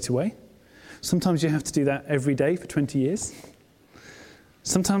people straight away. Sometimes you have to do that every day for 20 years.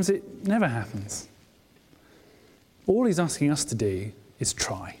 Sometimes it never happens. All he's asking us to do is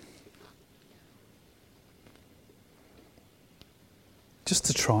try. Just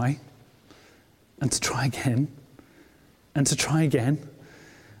to try, and to try again, and to try again,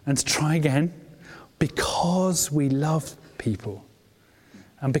 and to try again, because we love people,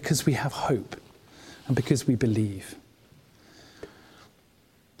 and because we have hope, and because we believe.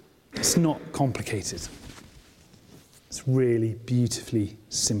 It's not complicated. It's really beautifully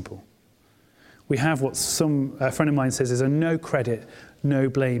simple. We have what a friend of mine says is a no credit, no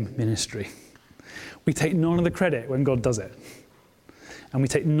blame ministry. We take none of the credit when God does it. And we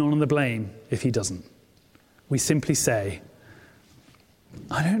take none of the blame if he doesn't. We simply say,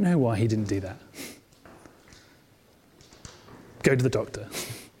 I don't know why he didn't do that. Go to the doctor.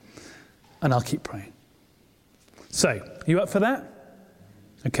 And I'll keep praying. So, are you up for that?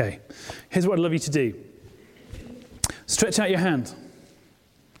 Okay. Here's what I'd love you to do. Stretch out your hand.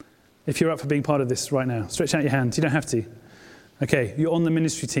 If you're up for being part of this right now, stretch out your hand. You don't have to. Okay, you're on the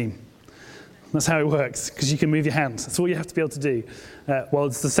ministry team. That's how it works, because you can move your hand. That's all you have to be able to do. Well,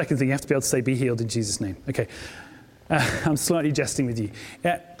 it's the second thing. You have to be able to say, be healed in Jesus' name. Okay. I'm slightly jesting with you.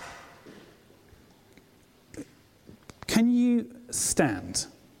 Can you stand?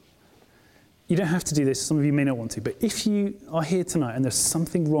 You don't have to do this. Some of you may not want to. But if you are here tonight and there's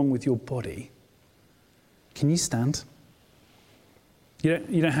something wrong with your body, can you stand? You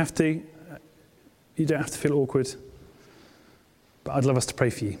don't have to. You don't have to feel awkward. But I'd love us to pray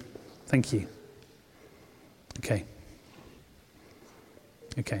for you. Thank you. Okay.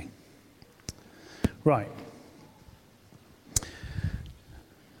 Okay. Right.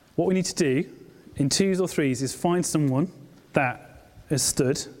 What we need to do in twos or threes is find someone that has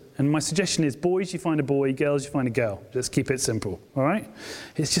stood. And my suggestion is, boys, you find a boy, girls, you find a girl. Let's keep it simple, all right?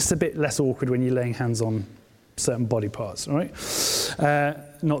 It's just a bit less awkward when you're laying hands on certain body parts, all right?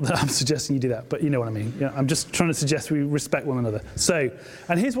 Not that I'm suggesting you do that, but you know what I mean. Yeah, I'm just trying to suggest we respect one another. So,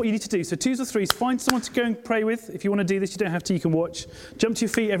 and here's what you need to do. So twos or threes, find someone to go and pray with. If you want to do this, you don't have to, you can watch. Jump to your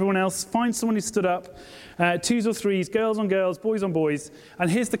feet, everyone else. Find someone who stood up. Twos or threes, girls on girls, boys on boys. And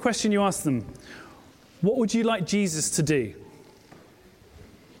here's the question you ask them. What would you like Jesus to do?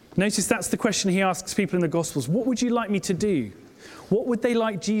 Notice that's the question he asks people in the Gospels. What would you like me to do? What would they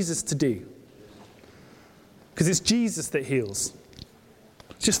like Jesus to do? Because it's Jesus that heals.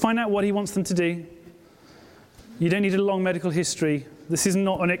 Just find out what he wants them to do. You don't need a long medical history. This is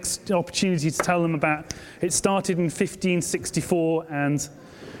not an opportunity to tell them about it started in 1564 and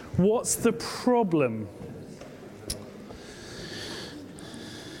what's the problem?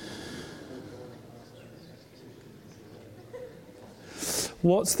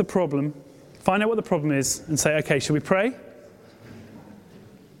 What's the problem? Find out what the problem is and say, okay, shall we pray?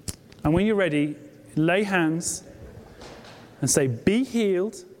 And when you're ready, lay hands and say, be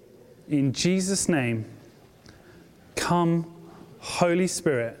healed in Jesus' name. Come, Holy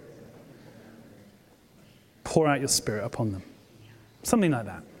Spirit, pour out your Spirit upon them. Something like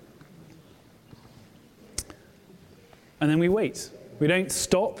that. And then we wait. We don't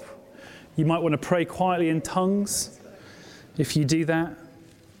stop. You might want to pray quietly in tongues. If you do that,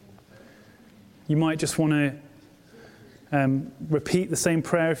 you might just want to repeat the same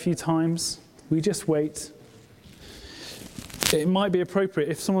prayer a few times. We just wait. It might be appropriate.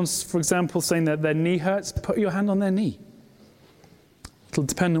 If someone's, for example, saying that their knee hurts, put your hand on their knee. It'll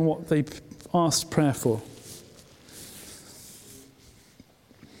depend on what they've asked prayer for.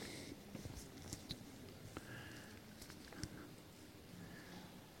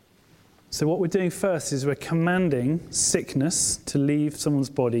 So what we're doing first is we're commanding sickness to leave someone's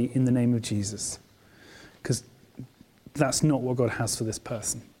body in the name of Jesus. Because that's not what God has for this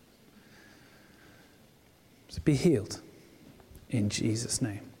person. So be healed in Jesus'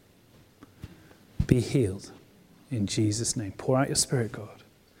 name. Be healed in Jesus' name. Pour out your Spirit, God.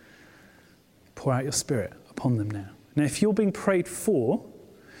 Pour out your Spirit upon them now. Now, if you're being prayed for,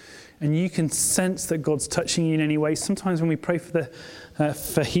 and you can sense that God's touching you in any way, sometimes when we pray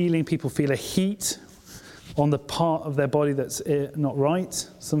for healing, people feel a heat on the part of their body that's not right.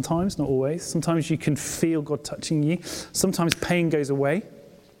 Sometimes, not always. Sometimes you can feel God touching you. Sometimes pain goes away,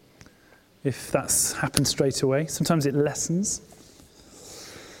 if that's happened straight away. Sometimes it lessens.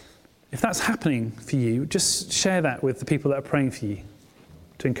 If that's happening for you, just share that with the people that are praying for you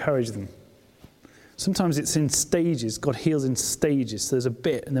to encourage them. Sometimes it's in stages. God heals in stages. So there's a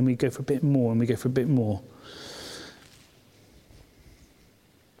bit, and then we go for a bit more, and we go for a bit more.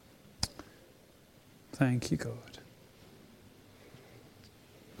 Thank you, God.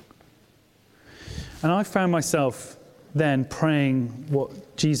 And I found myself then praying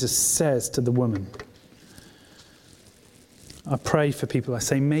what Jesus says to the woman. I pray for people. I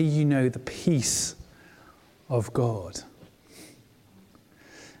say, may you know the peace of God.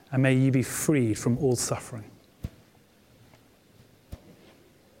 And may you be freed from all suffering.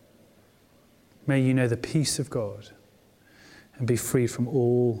 May you know the peace of God and be freed from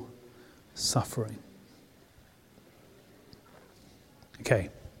all suffering. Okay.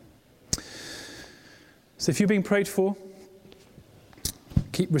 So if you're being prayed for,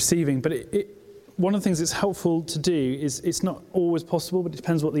 keep receiving. But one of the things that's helpful to do is, it's not always possible, but it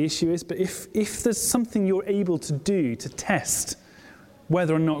depends what the issue is. But if there's something you're able to do to test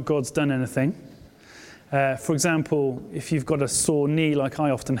whether or not God's done anything. For example, if you've got a sore knee like I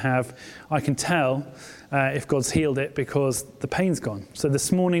often have, I can tell if God's healed it because the pain's gone. So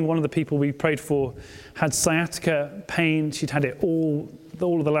this morning, one of the people we prayed for had sciatica pain. She'd had it all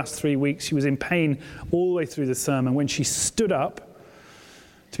of the last 3 weeks. She was in pain all the way through the sermon. When she stood up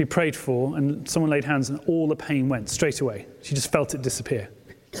to be prayed for and someone laid hands and all the pain went straight away. She just felt it disappear.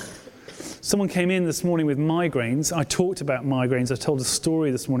 Someone came in this morning with migraines. I talked about migraines. I told a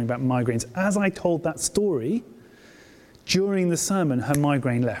story this morning about migraines. As I told that story, during the sermon, her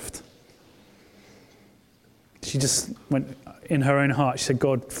migraine left. She just went in her own heart. She said,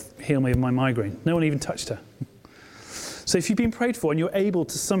 God, heal me of my migraine. No one even touched her. So if you've been prayed for and you're able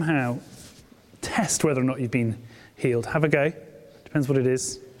to somehow test whether or not you've been healed, have a go. Depends what it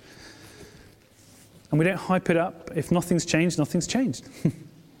is. And we don't hype it up. If nothing's changed, nothing's changed.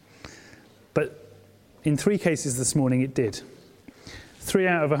 But in 3 cases this morning, it did. 3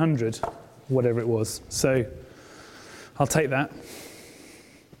 out of 100, whatever it was. So I'll take that.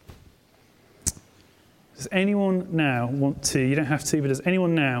 Does anyone now want to, you don't have to, but does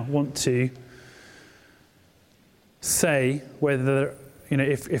anyone now want to say whether,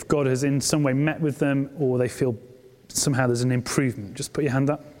 if God has in some way met with them or they feel somehow there's an improvement? Just put your hand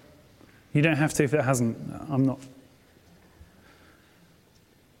up. You don't have to if it hasn't. I'm not.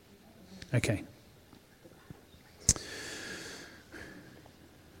 Okay.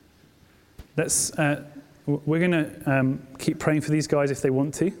 We're going to keep praying for these guys if they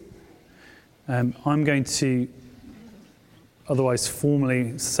want to. I'm going to otherwise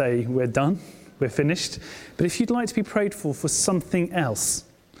formally say we're done, we're finished. But if you'd like to be prayed for something else,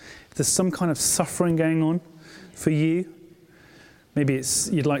 if there's some kind of suffering going on for you, maybe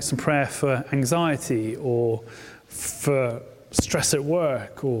you'd like some prayer for anxiety or for stress at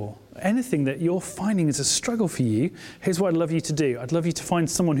work or anything that you're finding is a struggle for you, here's what I'd love you to do. I'd love you to find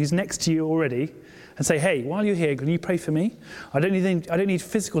someone who's next to you already and say, hey, while you're here, can you pray for me? I don't need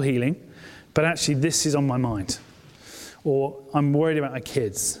physical healing, but actually this is on my mind. Or I'm worried about my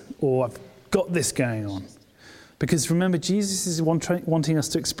kids. Or I've got this going on. Because remember, Jesus is wanting us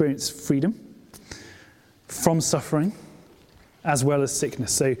to experience freedom from suffering as well as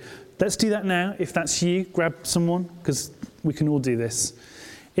sickness. So let's do that now. If that's you, grab someone, because We can all do this.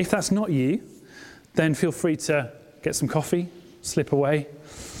 If that's not you, then feel free to get some coffee, slip away,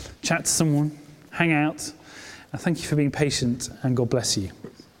 chat to someone, hang out. And thank you for being patient, and God bless you.